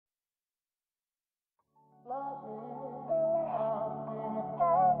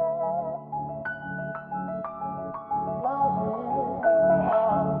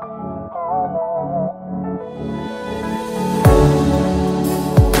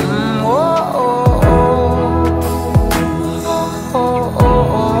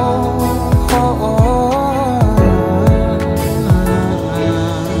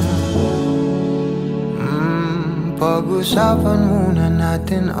Pag-usapan muna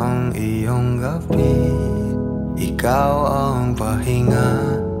natin ang iyong gabi. Ikaw ang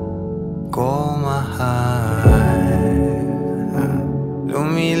pahinga ko, mahal.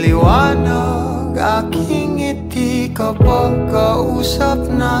 Lumiliwanag aking ngiti kapag kausap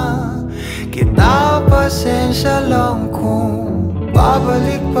na kita. Pasensya lang kung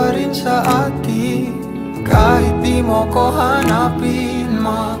babalik pa rin sa atin. Kahit di mo ko hanapin,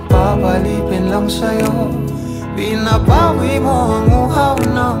 magpapalipin lang sa'yo. Pinapawi mo ang uhaw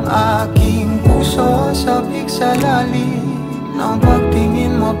ng aking puso. Sabik sa lalim ng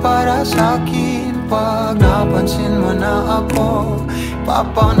pagtingin mo para sa'kin. Pag napansin mo na ako,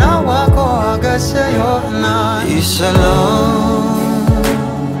 papanawa ko agad sa'yo na isa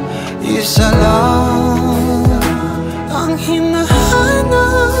lang ang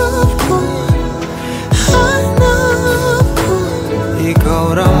hinahanap ko. Hanap ko. Ikaw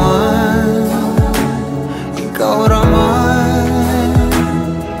raman,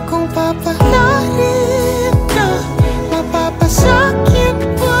 kung papalarin na, mapapasakit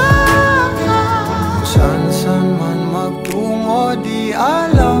pa. San man magtungo, di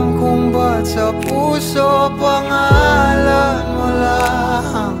alam kung ba't sa puso pangalan mo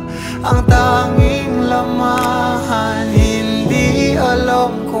lang ang tanging lamahan. Hindi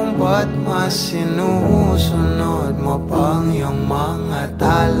alam kung ba't mas sinusunod mo pang iyong mga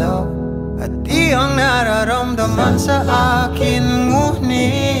talo. At di ang nararamdaman sa akin,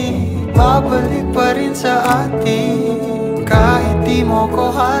 ngunit babalik pa rin sa atin. Kahit di mo ko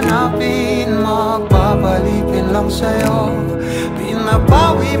hanapin, magpapalipin lang sa'yo.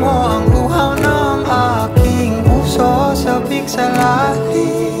 Pinapawi mo ang uhaw ng aking puso. Sabik sa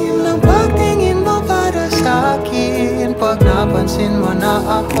lalim ng pagtingin mo para sa'kin. Pag napansin mo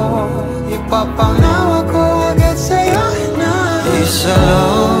na ako, ipapanawa ko agad sa'yo na isa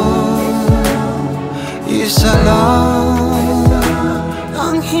lang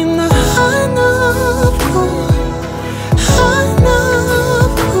ang hinahanap ko.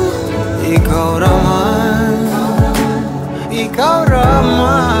 Hanap ko. Ikaw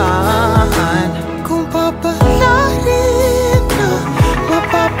raman, kung papalarin na,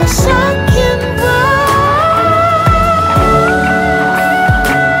 mapapasakit ba?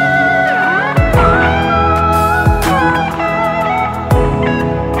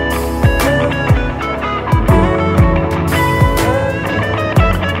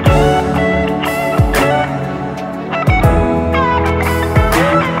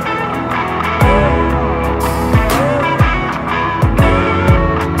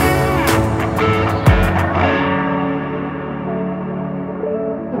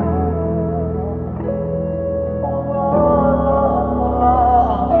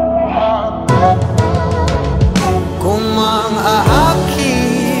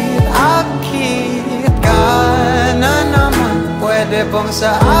 Bang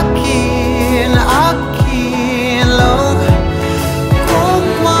sa akin lang. Kung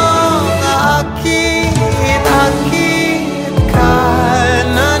mga-akit ka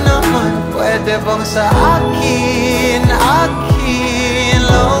na naman, pwede bang sa akin lang.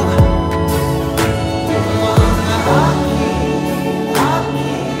 Kung mga-akit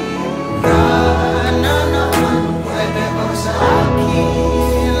ka na naman, pwede bang sa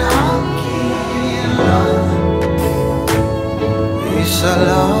akin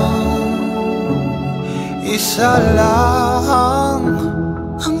lang. Isa lang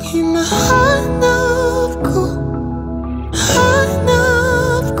ang hinahanap ko.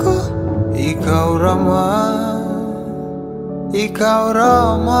 Hanap ko. Ikaw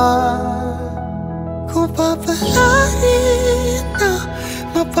raman, kung papalarin na,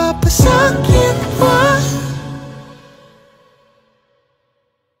 mapapasakit pa.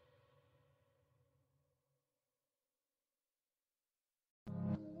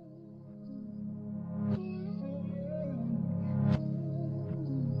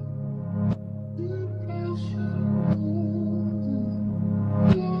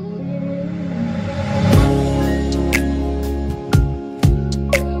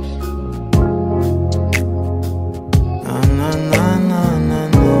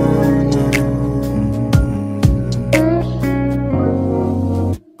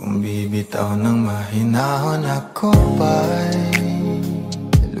 Mahinahon ako ba'y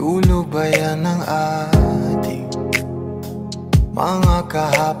lulubayan ng ating mga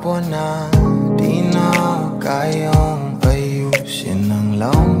kahapon na di na kayang ayusin ng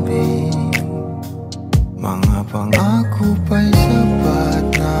lambing. Mga pangako pa'y sapat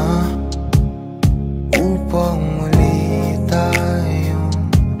na upang muli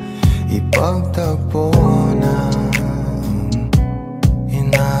tayong ipagtagpo na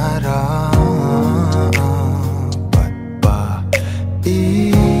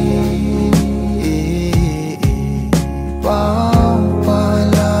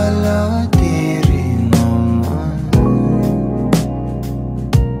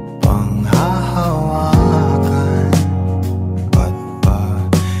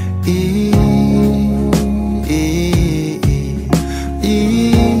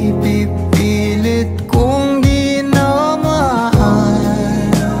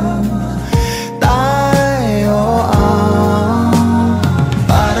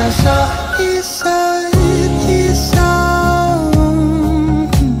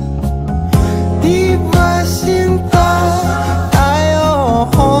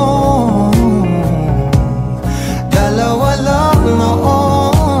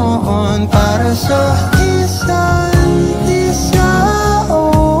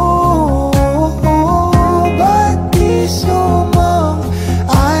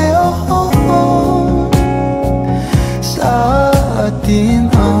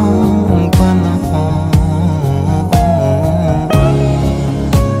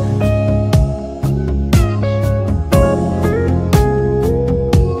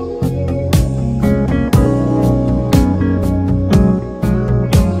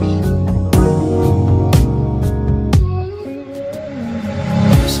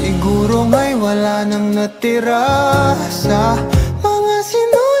wala nang natira sa mga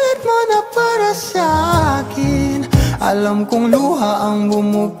sinulat mo na para sa akin. Alam kong luha ang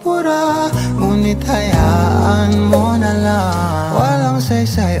bumupura, ngunit hayaan mo na lang. Walang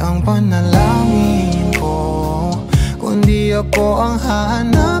saysay ang panalangin ko, kundi ako ang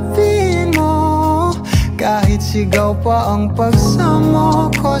hahanapin mo. Kahit sigaw pa ang pagsamo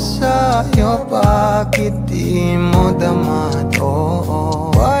ko sa'yo, bakit di mo dama to?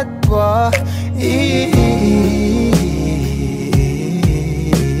 Ba't ba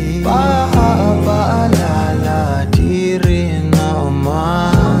paalala di rin naman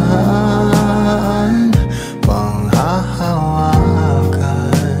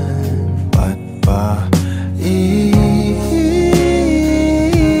panghahawakan? Ba't ba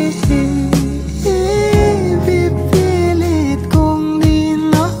pipilit kong di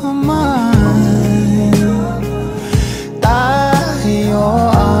naman tayo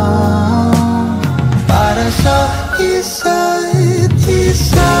ang para sa isa't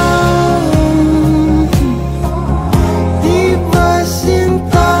isa? Di ba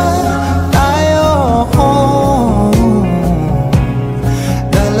sinta tayo?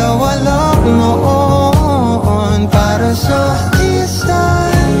 Dalawa lang noon para sa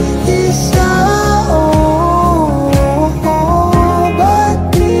isa't isa. Ba't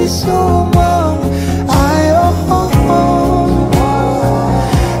di sumang-ayon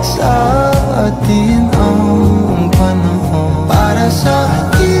sa atin ang panahon para sa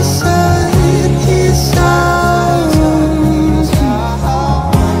isa't isa?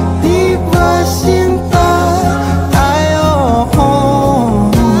 Di ba sinta tayo?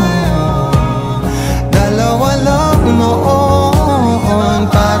 Dalawa lang noon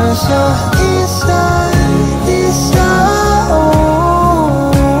para sa isa't isa.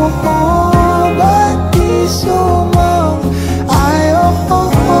 Ba't di sumang-ayon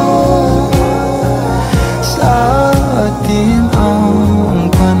sa atin ang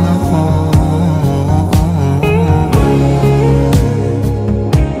panahon?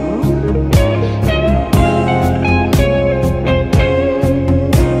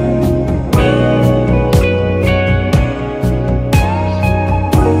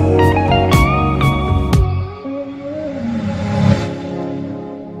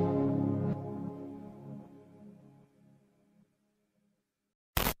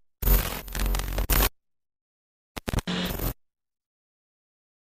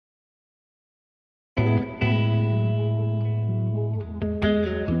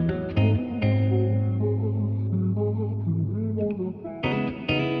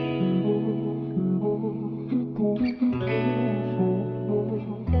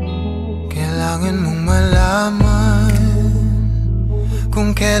 Kailangan mong malaman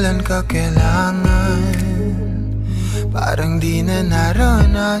kung kailan ka kailangan. Parang di na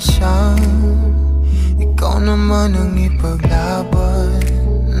naranasan, ikaw naman ang ipaglaban.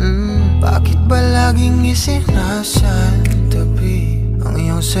 Bakit ba laging isinasantabi ang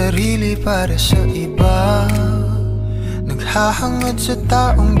iyong sarili para sa iba? Naghahangad sa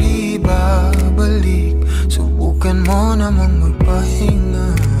taong di babalik, subukan mo namang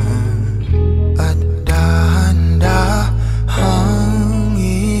magpahinga. At dahan-dahang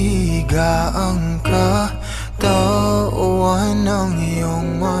higa ang katawan ng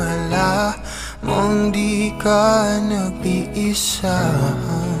iyong malamang di ka nag-iisa.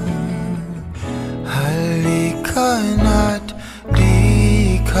 Halika na't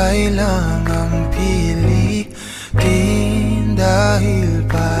di kailangang pilitin, dahil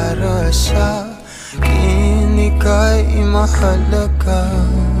para sa akin ika'y mahalaga.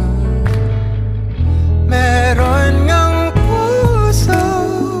 Meron ngang puso,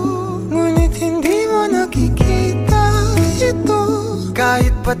 ngunit hindi mo nakikita ito.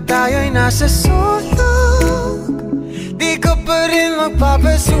 Kahit pa tayo'y nasa sulok, di ka pa rin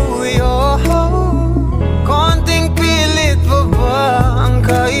magpapasuyo. Konting pilit pa ba ang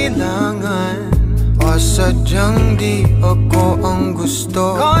kailangan? O sadyang di ako ang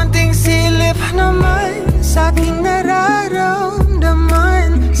gusto? Konting silip naman sa aking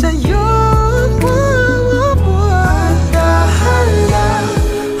nararamdaman sa'yo. Dahan-dahang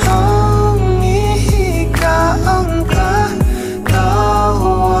hihiga ang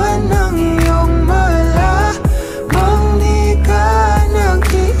katawan ng iyong malamang di ka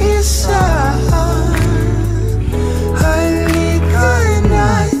nag-iisa. Halika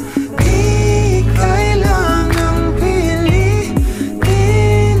na't di kailangang pilitin,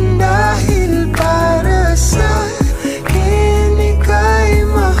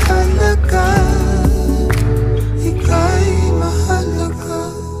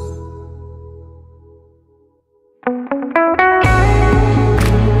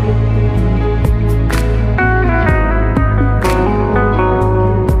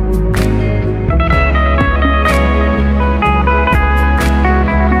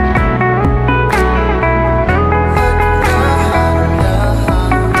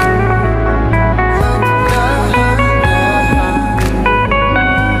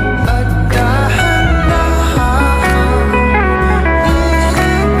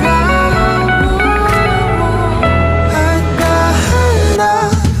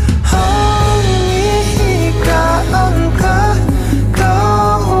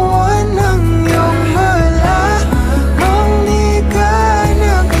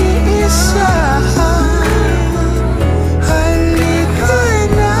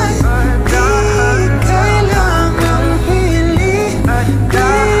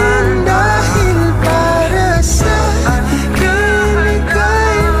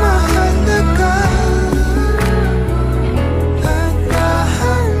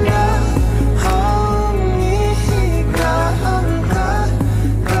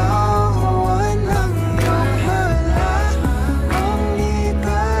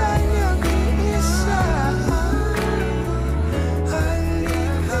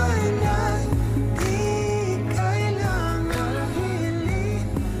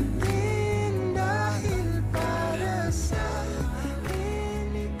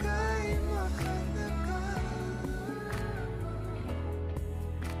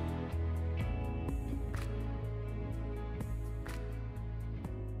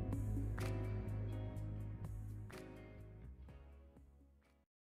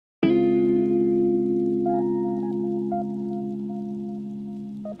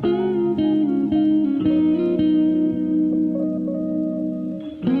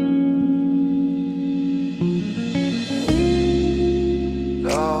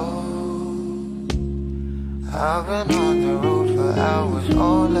 I've been on the road for hours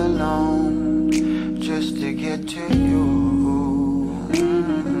all alone just to get to you.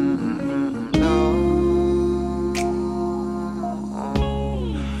 No.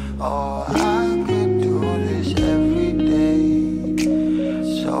 Oh, I could do this every day,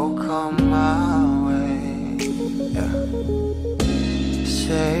 so come my way. Yeah.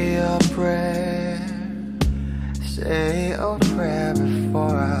 Say a prayer, say a prayer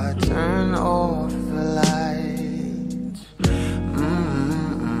before I turn off the lights.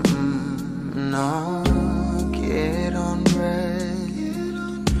 No, get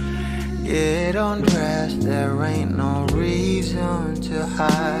undressed, there ain't no reason to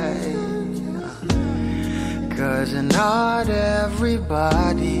hide. 'Cause not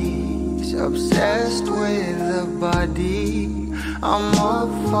everybody's obsessed with the body. I'm up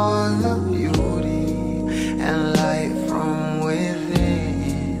for the beauty and light from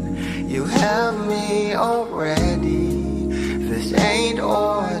within. You have me already, this ain't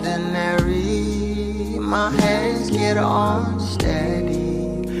ordinary. My hands get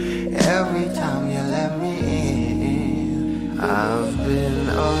unsteady every time you let me in. I've been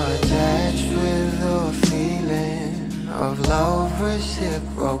attached with the feeling of love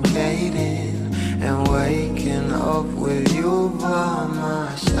reciprocating and waking up with you by my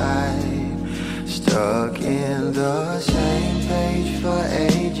side. Stuck in the same page for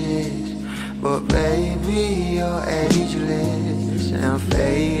ages, but baby you're ageless, and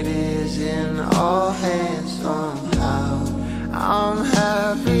fate is in our hands somehow. I'm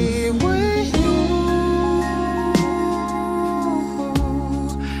happy with you,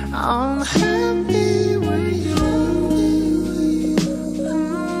 I'm happy with you,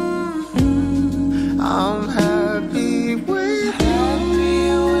 I'm happy with you,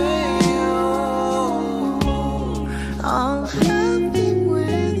 I'm happy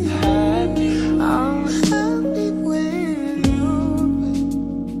with you, I'm happy with you.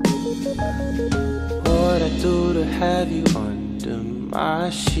 What I do to have you under my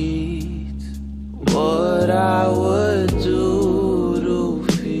sheets, what I would do to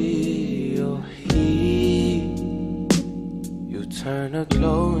feel your heat. You turn a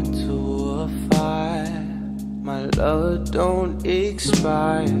glow into a fire, my love don't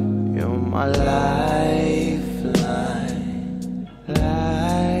expire. You're my lifeline,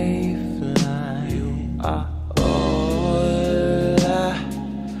 lifeline. You are all I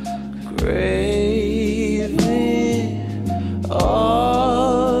crave,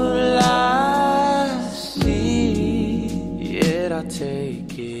 all I see. Yet I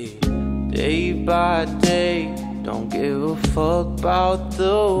take it day by day. Don't give a fuck about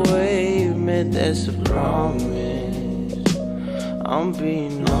the way, man, that's a promise. I'm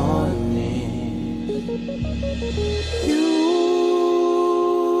being honest.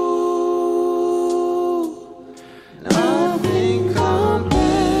 Nothing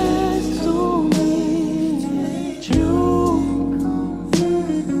compares to me.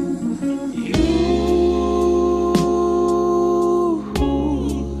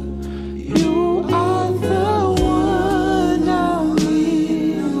 You are the one I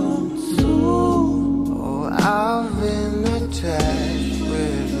live to. Oh, I've been attached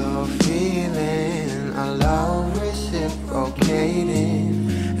with a feeling, a love reciprocating,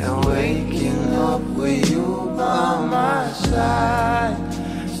 and waking up with you by my side.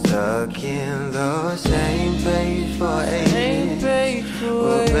 Stuck in the same page for ages,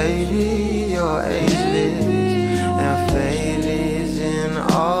 but baby you're ageless, and fate is in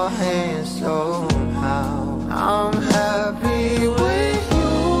our hands somehow. I'm happy with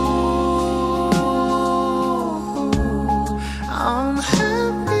you, I'm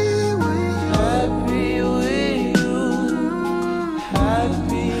happy with you, happy with you,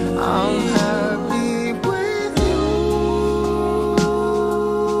 happy with I'm happy with you,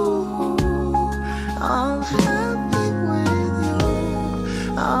 I'm happy with you,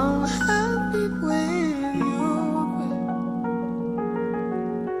 I'm happy with you.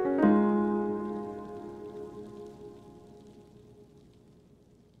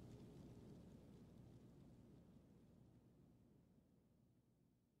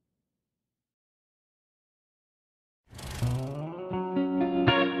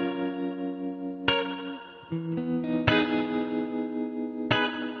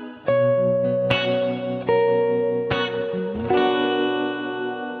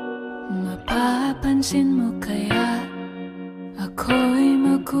 Mapapansin mo kaya ako'y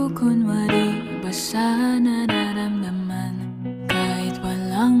magkukunwari ba sa nararamdaman kahit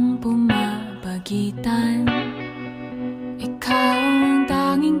walang pumapagitan? Ikaw ang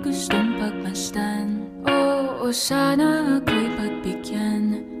tanging gustong pagmasdan. Oo, sana ako'y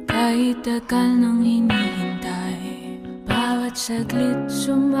pagbigyan kahit tagal nang hinihintay. At saglit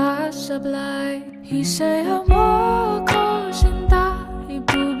sumasablay, isayaw mo ako sinta,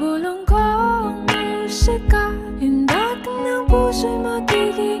 ibubulong ko ang musika. Hindak ng puso'y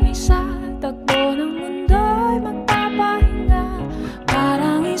magiging isa, takbo ng mundo'y magpapahinga.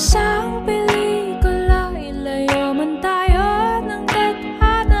 Parang isang pelikula, ilayo man tayo ng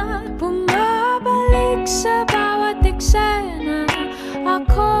tadhana, bumabalik sa bawat eksena.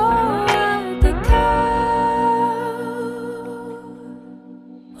 Ako at ikaw,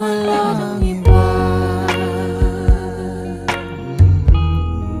 wala nang iba.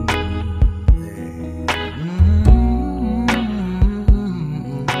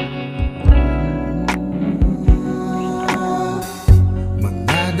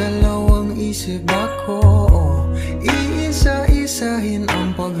 Magdadalawang isip ako, iisa-isahin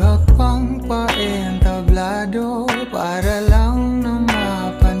ang paghakbang paentablado, para lang na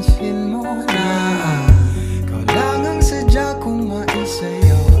mapansin mo na ikaw lang ang sadya kong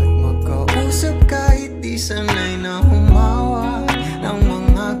maisayaw at magkausap kahit di sanay na humawa ng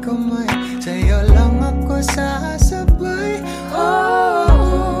mga kamay. Sa'yo lang ako sasabay.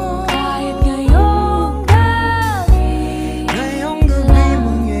 Oh, kahit ngayong gabi, ngayong gabi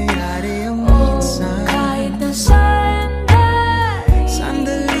mangyayari ang minsan. kahit na sandali,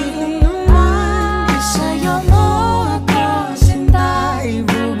 Sandali lang naman, isayaw mo ako sinta,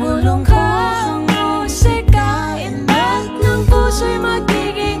 ibubulong ko ang musika. Indak ng puso'y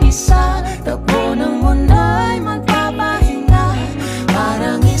magiging isa, takbo ng mundo'y magpapahinga.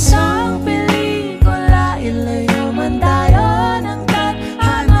 Parang isang pelikula, ilayo man tayo ng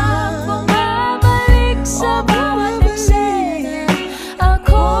tadhana, bumabalik sa bawat eksena.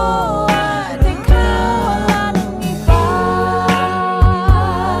 Ako at ikaw, wala nang iba.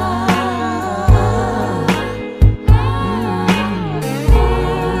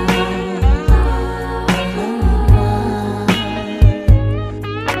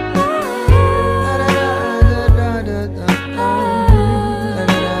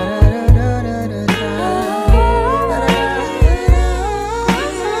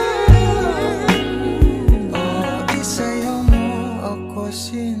 Isayaw mo ako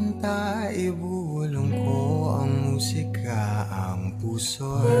sinta, ibulong ko ang musika. Ang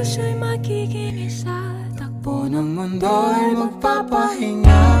puso'y Puso'y magiging isa, takbo ng ng mundo'y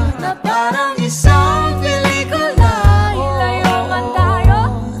magpapahinga, na parang isang pelikula. ilayo man tayo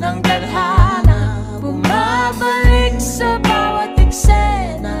ng tadhana, bumabalik sa bawat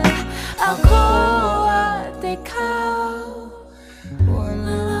eksena. Ako at ikaw,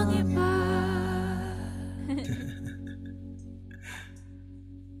 walang iba.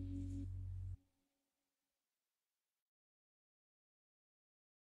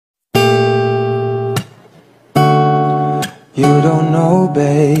 You don't know,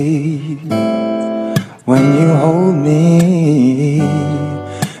 babe, when you hold me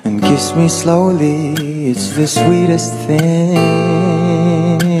and kiss me slowly, it's the sweetest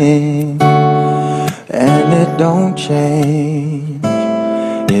thing. And it don't change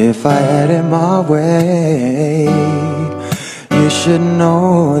if I had it my way. You should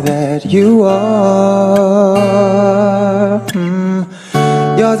know that you are.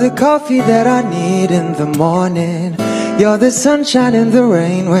 You're the coffee that I need in the morning. You're the sunshine in the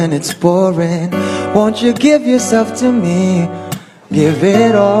rain when it's pouring. Won't you give yourself to me? Give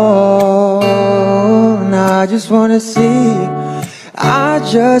it all. Now I just wanna see, I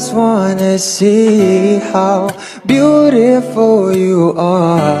just wanna see how beautiful you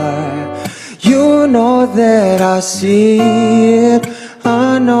are. You know that I see it,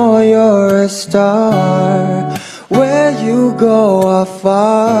 I know you're a star. Where you go I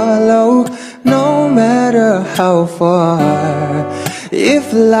follow, no matter how far.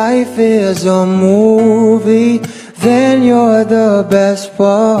 If life is a movie, then you're the best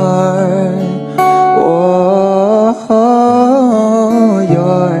part. Oh,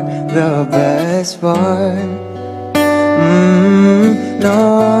 you're the best part. No,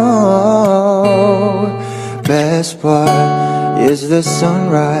 best part is the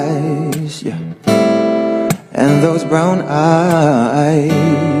sunrise, yeah, and those brown eyes.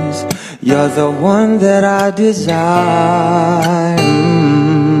 You're the one that I desire.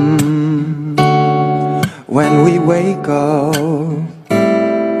 When we wake up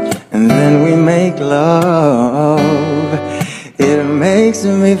and then we make love, it makes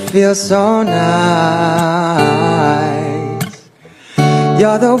me feel so nice.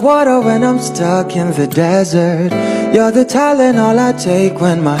 You're the water when I'm stuck in the desert. You're the Tylenol I take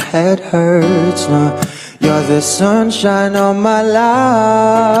when my head hurts. No, you're the sunshine of my life.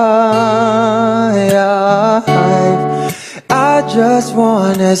 I just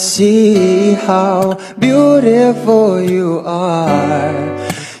wanna see how beautiful you are.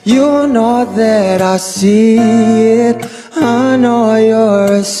 You know that I see it, I know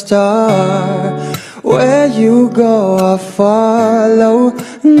you're a star. Where you go I follow,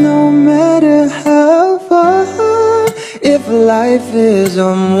 no matter how far. If life is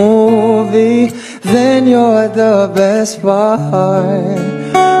a movie, then you're the best part.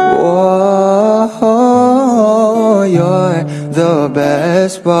 Whoa, you're the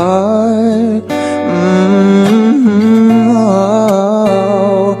best part.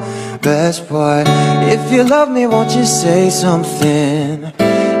 Oh, best part. If you love me, won't you say something?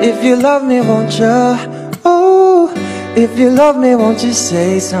 If you love me, won't you? Oh, if you love me, won't you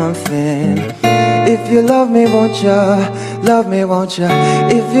say something? If you love me, won't you? Love me, won't you?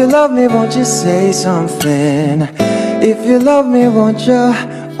 If you love me, won't you say something? If you love me, won't you?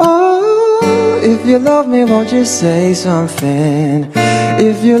 Oh, if you love me, won't you say something?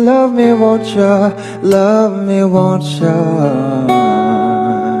 If you love me, won't you? Love me, won't you?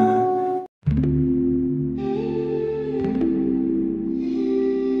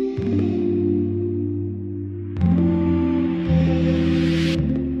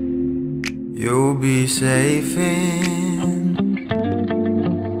 You'll be safe in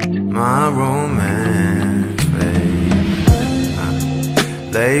my romance, babe.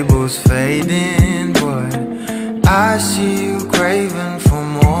 Labels fading, but I see you craving for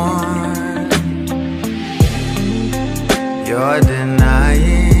more. You're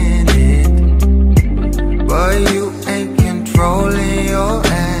denying it, but you ain't controlling your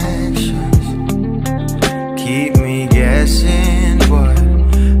actions. Keep me guessing, but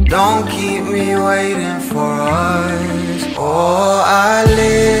don't keep me waiting for us. Oh, I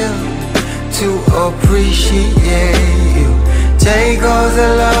live to appreciate you. Take all the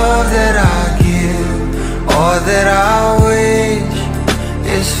love that I give. All that I wish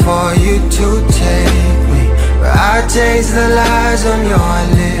is for you to take me. But I taste the lies on your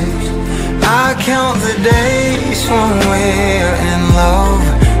lips. I count the days when we're in love,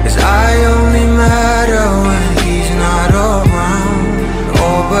 'cause I only matter when he's not around.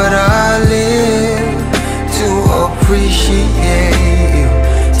 Oh, but I live to appreciate you.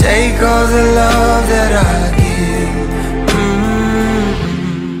 Take all the love that I give.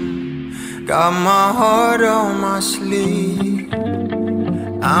 Got my heart on my sleeve.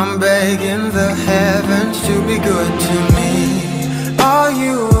 I'm begging the heavens to be good to me. Are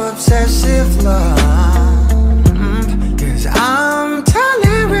you obsessive love? 'Cause I'm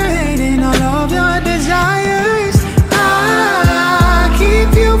tolerating all of your desires. I keep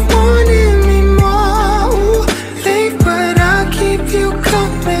you wanting me more. Leave, but I'll keep you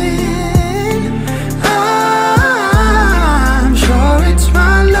coming. I'm sure it's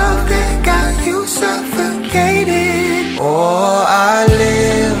my love that got you suffocated. Oh, I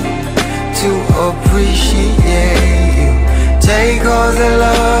live to appreciate you. Take all the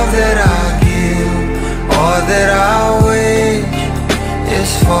love that I give. All that I wish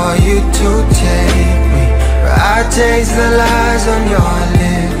is for you to take me. I taste the lies on your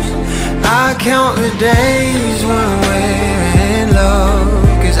lips. I count the days when we're in love,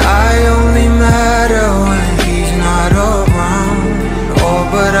 'cause I only matter when he's not around. Oh,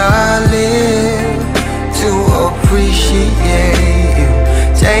 but I live to appreciate you.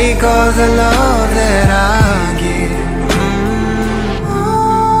 Take all the love that I give.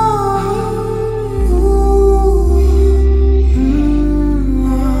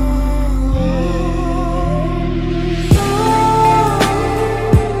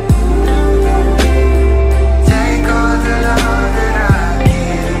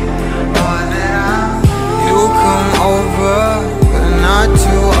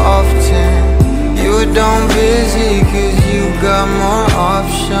 Don't busy 'cause you got more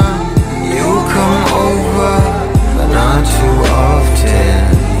options. You come over, but not too often.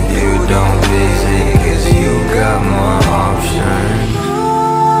 You don't busy 'cause you got more options.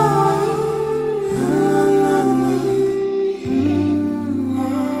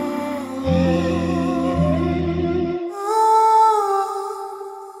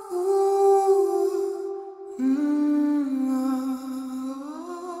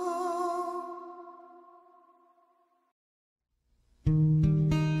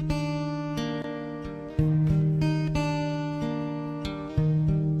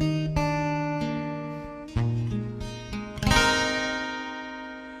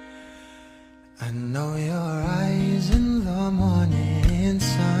 I know your eyes in the morning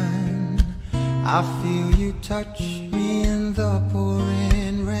sun. I feel you touch me in the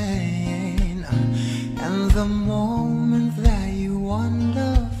pouring rain. And the moment that you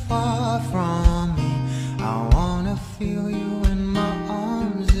wander far from me, I wanna feel you in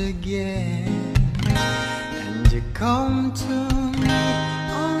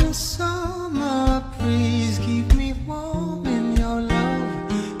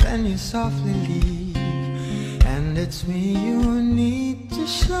softly leave. And it's me you need to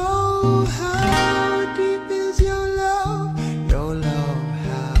show. How deep is your love? Your love,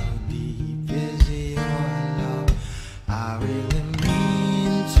 how deep is your love? I really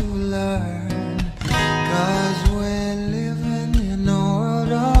mean to learn, 'cause we're living in a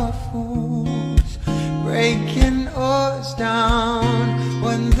world of fools, breaking us down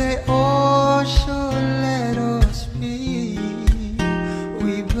when they all should let us be.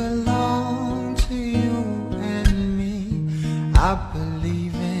 We belong to you and me. I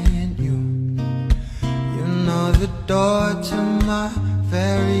believe in you. You know the door to my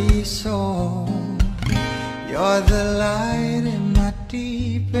very soul. You're the light in my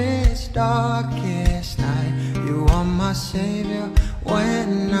deepest, darkest night. You are my savior when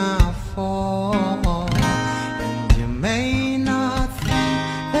I fall. And you may not think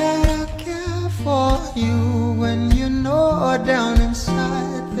that I care for you, when you know down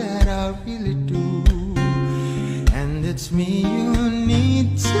inside that I really do. And it's me you need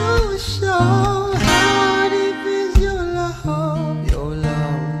to show. How deep is your love? Your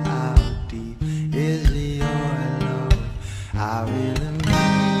love, how deep is your love? I really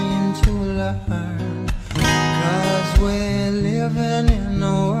mean to learn, 'cause we're living in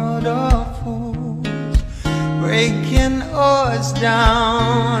a world of fools, breaking us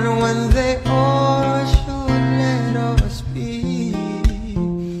down when they all should let us be.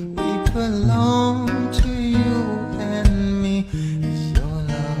 We belong to you and me. Is your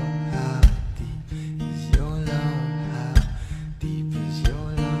love, how deep is your love? How deep is your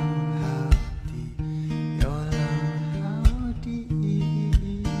love? How deep your love? How deep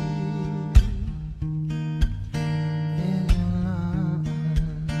is your love?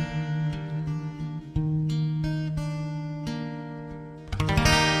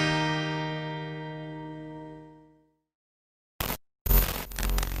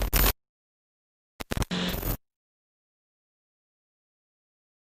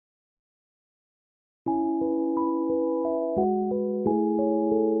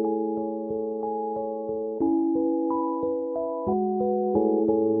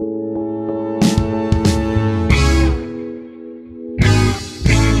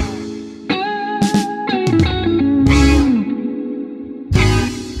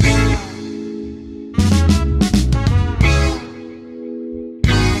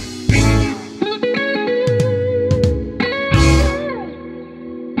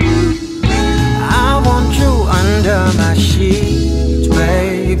 My sheets,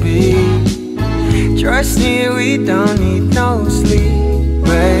 baby. Trust me, we don't need no sleep,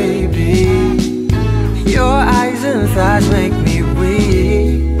 baby. Your eyes and thighs make me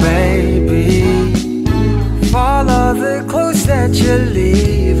weak, baby. Follow the clothes that you're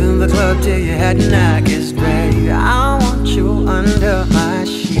leaving the club till your head and neck is, baby. I want you under my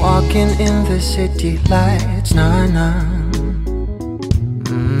sheet. Walking in the city lights, nah.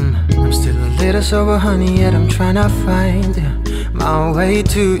 I'm still a little sober, honey, yet I'm trying to find my way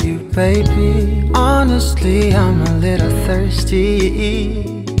to you, baby. Honestly, I'm a little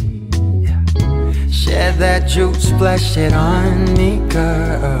thirsty. Share that juice, splash it on me,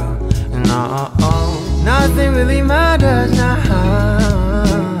 girl. No, nothing really matters now,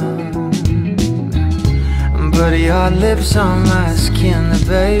 but your lips on my skin,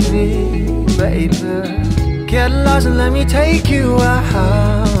 baby. Get lost and let me take you out.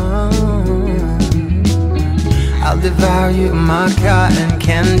 I'll devour you, my cotton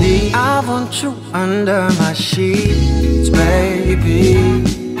candy. I want you under my sheets, baby.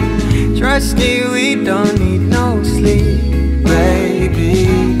 Trust me, we don't need no sleep, baby.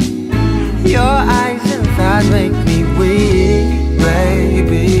 Your eyes and thighs make me weak,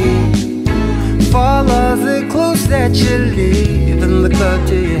 baby. Follow the clothes that you leave in the club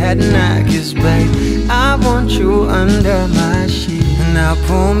till your head and neck is, babe. I want you under my sheet. And now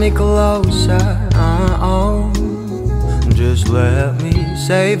pull me closer, just let me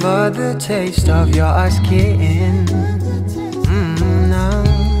savor the taste of your skin. Now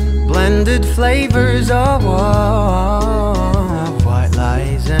blended flavors of white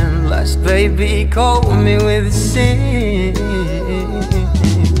lies and lust, baby, coat me with sin.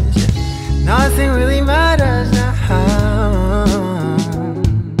 Nothing really matters now,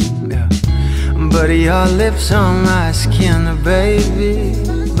 but your lips on my skin, baby.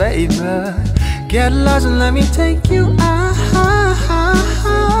 Get lost and let me take you out.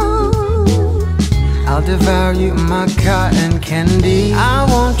 I'll devour you, my cotton candy. I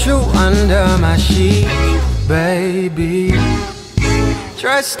want you under my sheet, baby.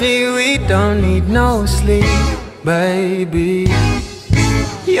 Trust me, we don't need no sleep, baby.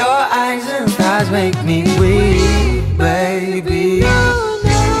 Your eyes and thighs make me weak, baby.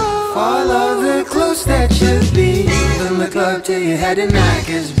 the club till your head and neck.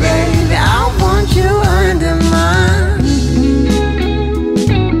 'Cause baby, I want you under mine.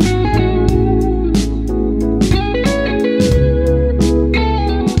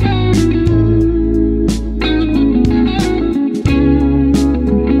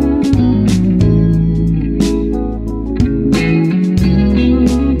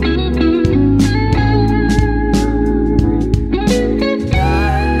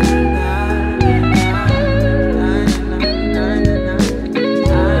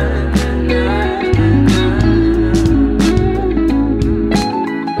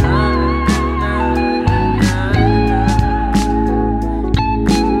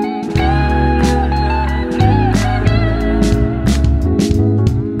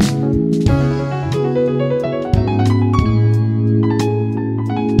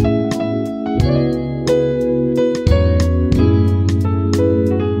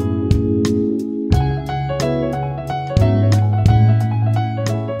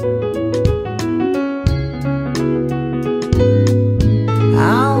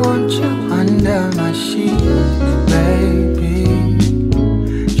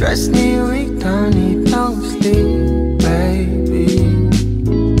 Trust me, we don't need no sleep, baby.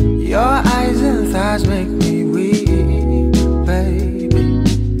 Your eyes and thighs make me weak, baby.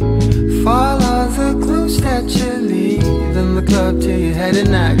 Follow the clues that you leave in the club till your head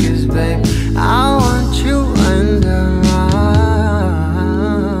and neck. 'Cause babe, I want you under my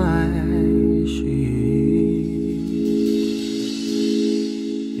sheet.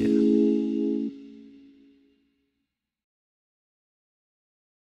 Yeah.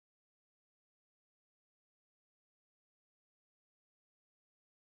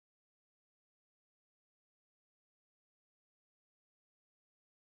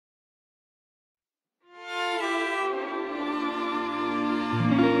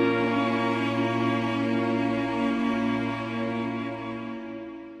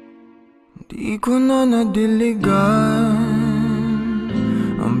 Di ko na nadiligan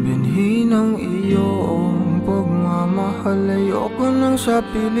ang binhi ng iyong pagmamahal. Ayoko nang sa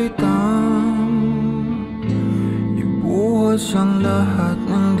pilitan ibuhos ang lahat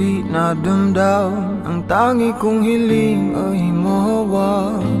ng di nadamdam. Ang tangi kong hiling ay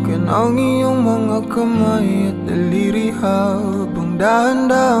mahawakan ang iyong mga kamay at daliri habang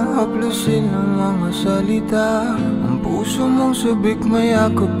dahan-dahang haplusin ang mga salita. Puso mong sabik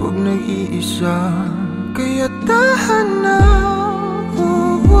mayakap pag nag-iisa. Kaya tahan na,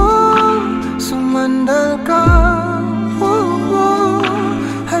 sumandal ka,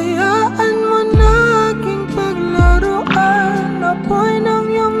 hayaan mo na aking paglaruan. Apoy ng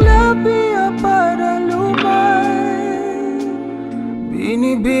iyong labi para lumay.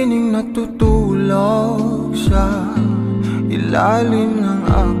 Binibining natutulog sa ilalim ng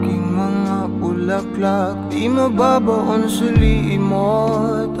aking mga bulaklak. Di mababaon sa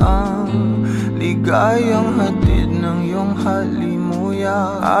liimot ang ligayang hatid ng iyong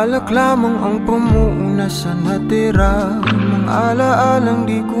halimuyak. Alak lamang ang pamuuna sa natira, mga alaalang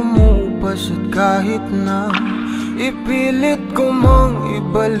di kumupas. At kahit na ipilit ko mang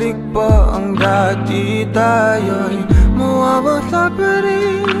ibalik pa ang dati, tayo'y mawawala pa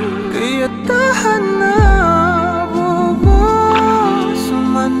rin. Kaya tahan na,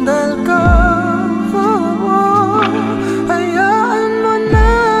 sumandal ka, hayaan mo na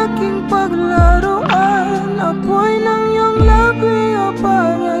aking paglaruan. Apoy ng iyong labi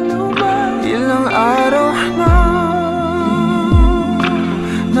para lumay. Ilang araw na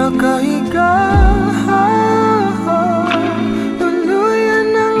nakahiga, tuluyan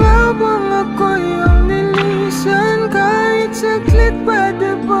na nga bang ako'y ang nilisan? Kahit saglit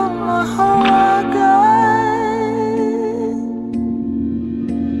pwede bang mahawagan?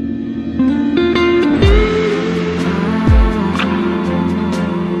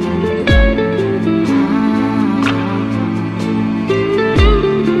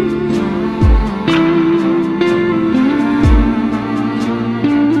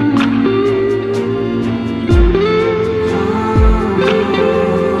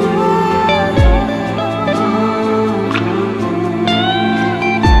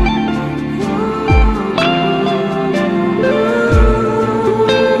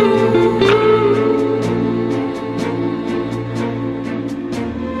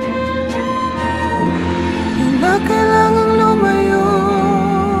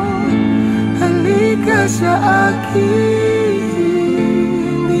 Sa akin,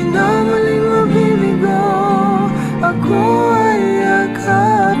 di na maling mabibigo, ako ay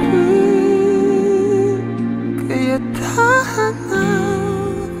yakapin. Kaya tahan na,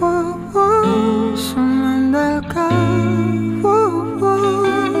 sumandal ka,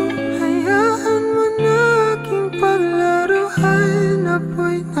 hayaan mo na aking paglaruan.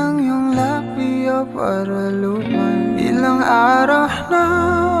 para lumay. Ilang araw na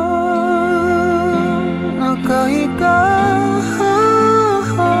nakahiga,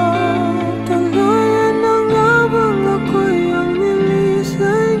 tuluyan ng habang ako'y ang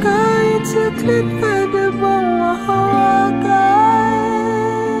nilisay. Kahit saglit pwede bang mahawagan?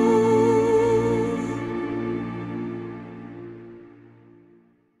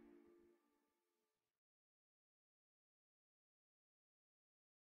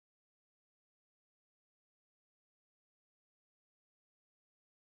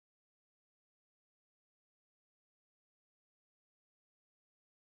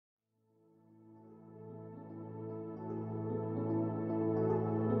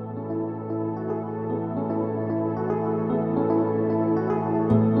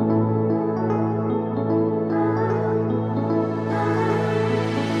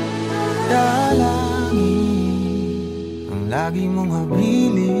 Lagi mong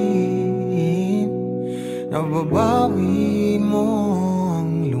habilin, nababawi mo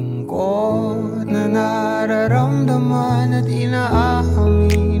ang lungkot na nararamdaman at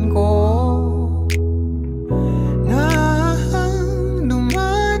inaamin ko na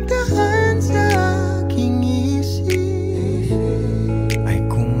dumadaan sa aking isip ay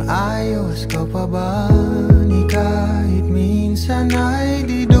kung ayos ka pa ba, ni kahit minsan ay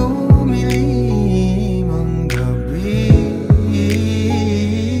di dumilim ang gabi.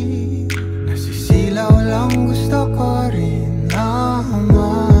 Gusto ko rin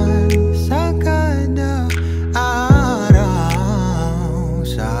naman sa kada araw,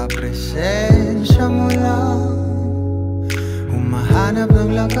 sa presensya mo lang humahanap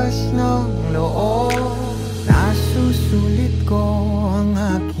ng lakas ng loob. Nasusulit ko ang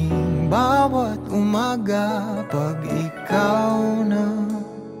aking bawat umaga pag ikaw na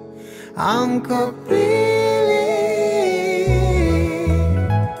ang kapiling.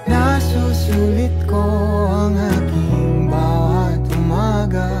 Nasusulit ko ang aking bawat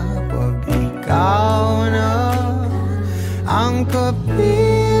umaga pag ikaw na ang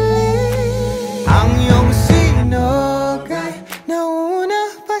kapiling. Ang iyong sinag ay nauna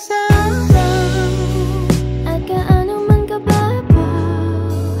pa sa akin. At gaano man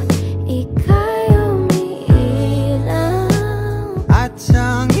kababaw, ika'y umiilaw. At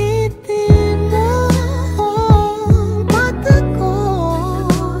sa ngiti mo mata ko,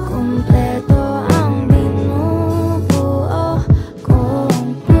 kumpleto ang binubuo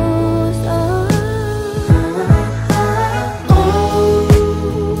kong puso.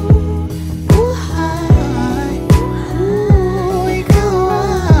 buhay, ikaw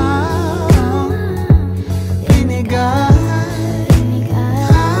ang binigay.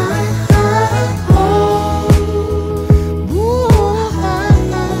 Buhay,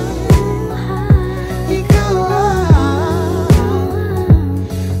 ikaw ang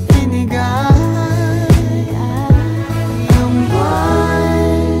binigay. Ang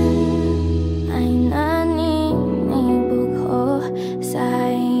buwan ay naninibog ko sa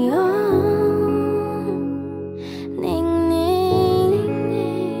iyong ningning.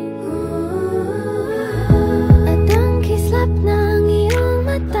 At ang kislap ng iyong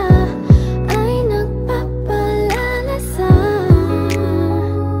mata ay nagpapalala sa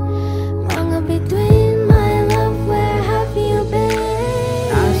mga bituin. My love, where have you been?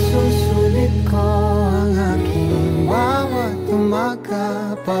 Nasusulit ko ang aking bawat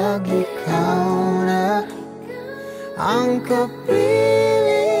umaga pag ikaw na ang kapiling.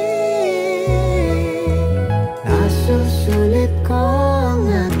 Nasusulit ko ang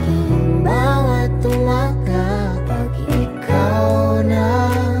aking bawat umaga pag ikaw na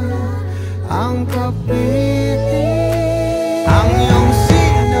ang kapiling. Ang iyong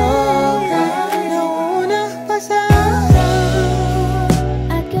sinog ay nauna pa sa akin.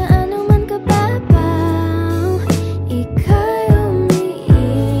 At gaano man kababaw, ika'y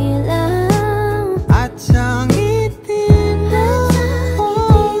umiilaw. At sa ngiti mo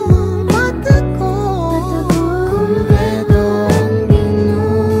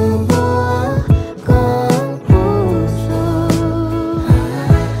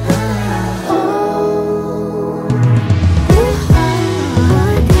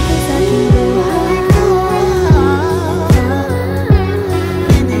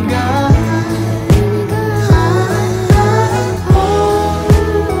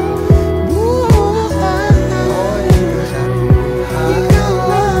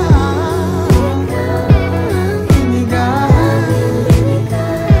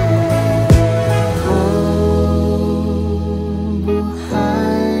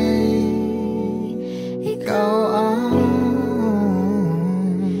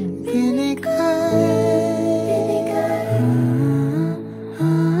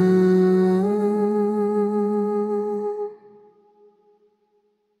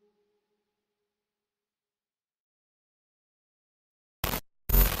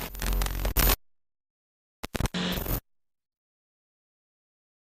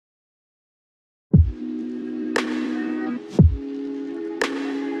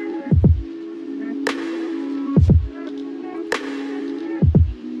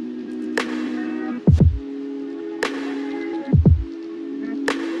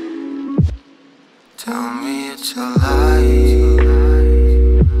Tell me it's a lie.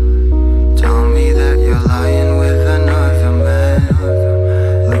 Tell me that you're lying with another man.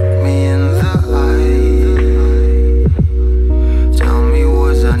 Look me in the eye. Tell me,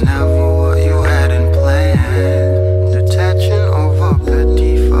 was I never what you hadn't planned? Detaching over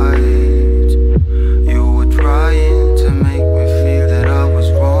petty fights. You were trying to make me feel that I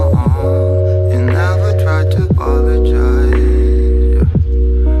was wrong. You never tried to apologize.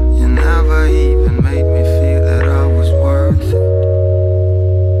 You never even made me feel that I was worth it.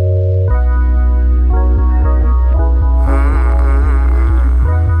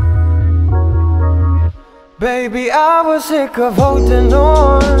 Baby, I was sick of holding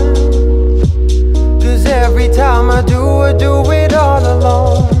on. Cause every time I do it all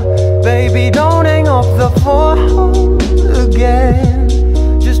alone. Baby, don't hang up the phone again.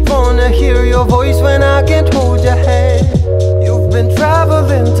 Just wanna hear your voice when I can't hold your hand. You've been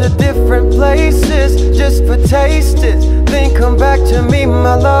traveling to different places just for tastes. Then come back to me,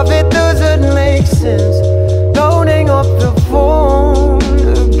 my love, it doesn't make sense. Don't hang up the phone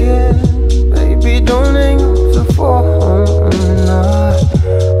again. Baby, don't hang up the phone. Nah.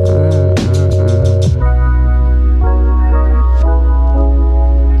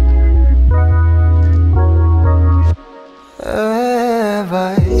 Have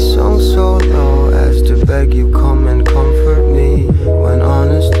I sung so low as to beg you come and comfort me, when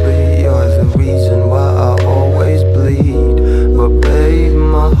honestly you're the reason why I always bleed. But babe,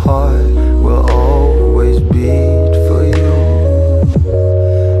 my heart will always beat for you.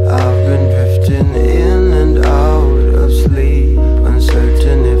 I've been drifting in and out of sleep,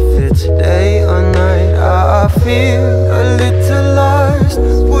 uncertain if it's day or night. I feel a little lost,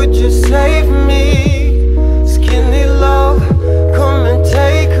 would you save me? Skinny love, come and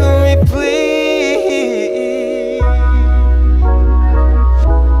take me please.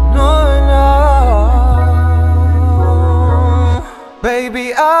 No, no. Baby,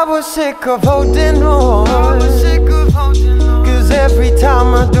 I was sick of holding on. Cause every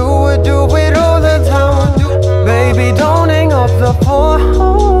time I do it all the time. Baby, don't hang up the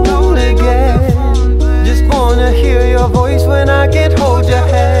phone again. Just wanna hear your voice when I can't hold your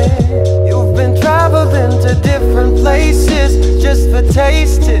hand. You've been traveling to different places just for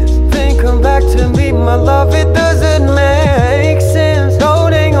tastes. Then come back to me, my love, it